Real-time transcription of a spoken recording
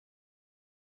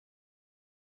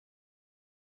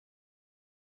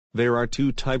There are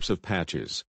two types of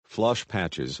patches, flush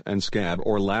patches and scab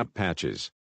or lap patches.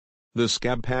 The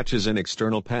scab patch is an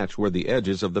external patch where the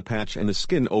edges of the patch and the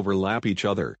skin overlap each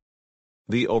other.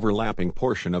 The overlapping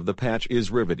portion of the patch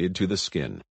is riveted to the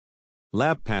skin.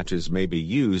 Lap patches may be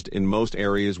used in most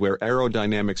areas where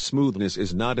aerodynamic smoothness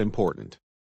is not important.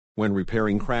 When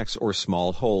repairing cracks or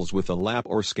small holes with a lap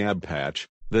or scab patch,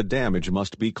 the damage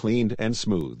must be cleaned and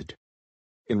smoothed.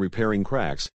 In repairing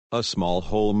cracks, a small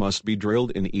hole must be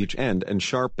drilled in each end and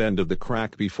sharp end of the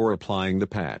crack before applying the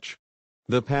patch.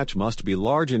 The patch must be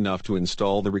large enough to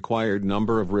install the required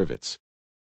number of rivets.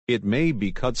 It may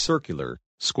be cut circular,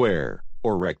 square,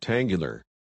 or rectangular.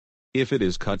 If it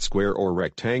is cut square or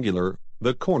rectangular,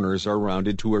 the corners are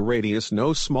rounded to a radius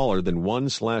no smaller than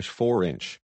 1/4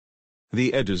 inch.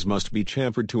 The edges must be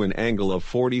chamfered to an angle of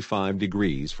 45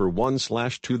 degrees for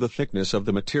 1/2 the thickness of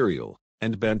the material,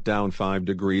 and bent down 5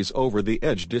 degrees over the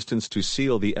edge distance to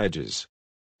seal the edges.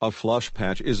 A flush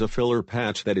patch is a filler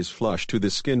patch that is flush to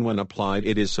the skin when applied.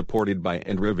 It is supported by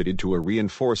and riveted to a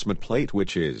reinforcement plate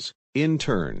which is, in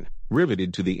turn,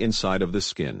 riveted to the inside of the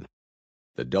skin.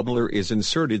 The doubler is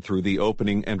inserted through the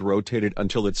opening and rotated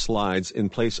until it slides in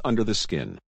place under the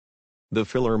skin. The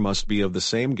filler must be of the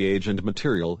same gauge and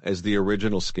material as the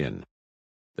original skin.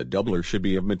 The doubler should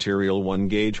be of material 1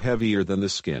 gauge heavier than the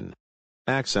skin.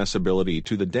 Accessibility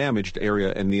to the damaged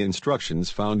area and the instructions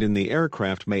found in the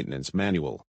aircraft maintenance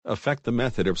manual affect the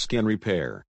method of skin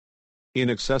repair.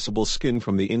 Inaccessible skin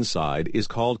from the inside is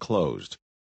called closed.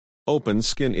 Open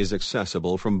skin is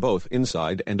accessible from both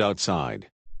inside and outside.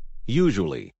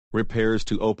 Usually, repairs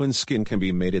to open skin can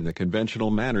be made in the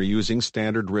conventional manner using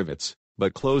standard rivets,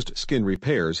 but closed skin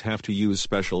repairs have to use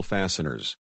special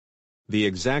fasteners. The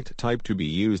exact type to be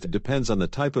used depends on the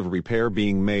type of repair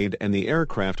being made and the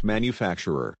aircraft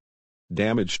manufacturer.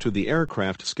 Damage to the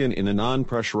aircraft skin in a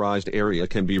non-pressurized area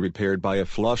can be repaired by a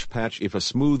flush patch if a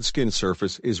smooth skin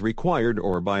surface is required,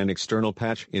 or by an external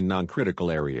patch in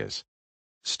non-critical areas.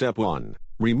 Step 1.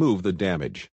 Remove the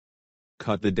damage.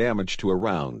 Cut the damage to a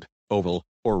round, oval,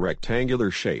 or rectangular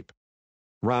shape.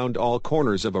 Round all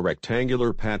corners of a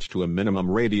rectangular patch to a minimum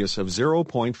radius of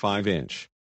 0.5 inch.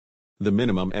 The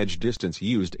minimum edge distance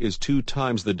used is 2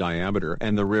 times the diameter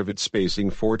and the rivet spacing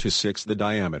 4 to 6 the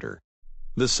diameter.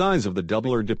 The size of the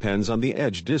doubler depends on the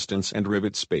edge distance and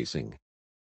rivet spacing.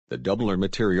 The doubler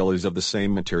material is of the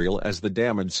same material as the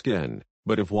damaged skin,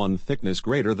 but of 1 thickness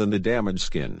greater than the damaged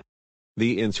skin.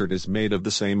 The insert is made of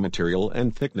the same material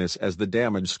and thickness as the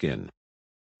damaged skin.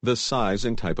 The size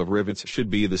and type of rivets should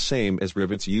be the same as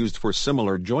rivets used for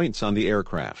similar joints on the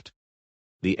aircraft.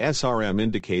 The SRM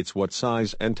indicates what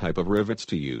size and type of rivets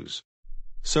to use.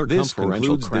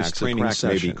 Circumferential cracks may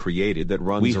be created that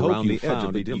runs around the edge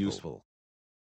of the dimple.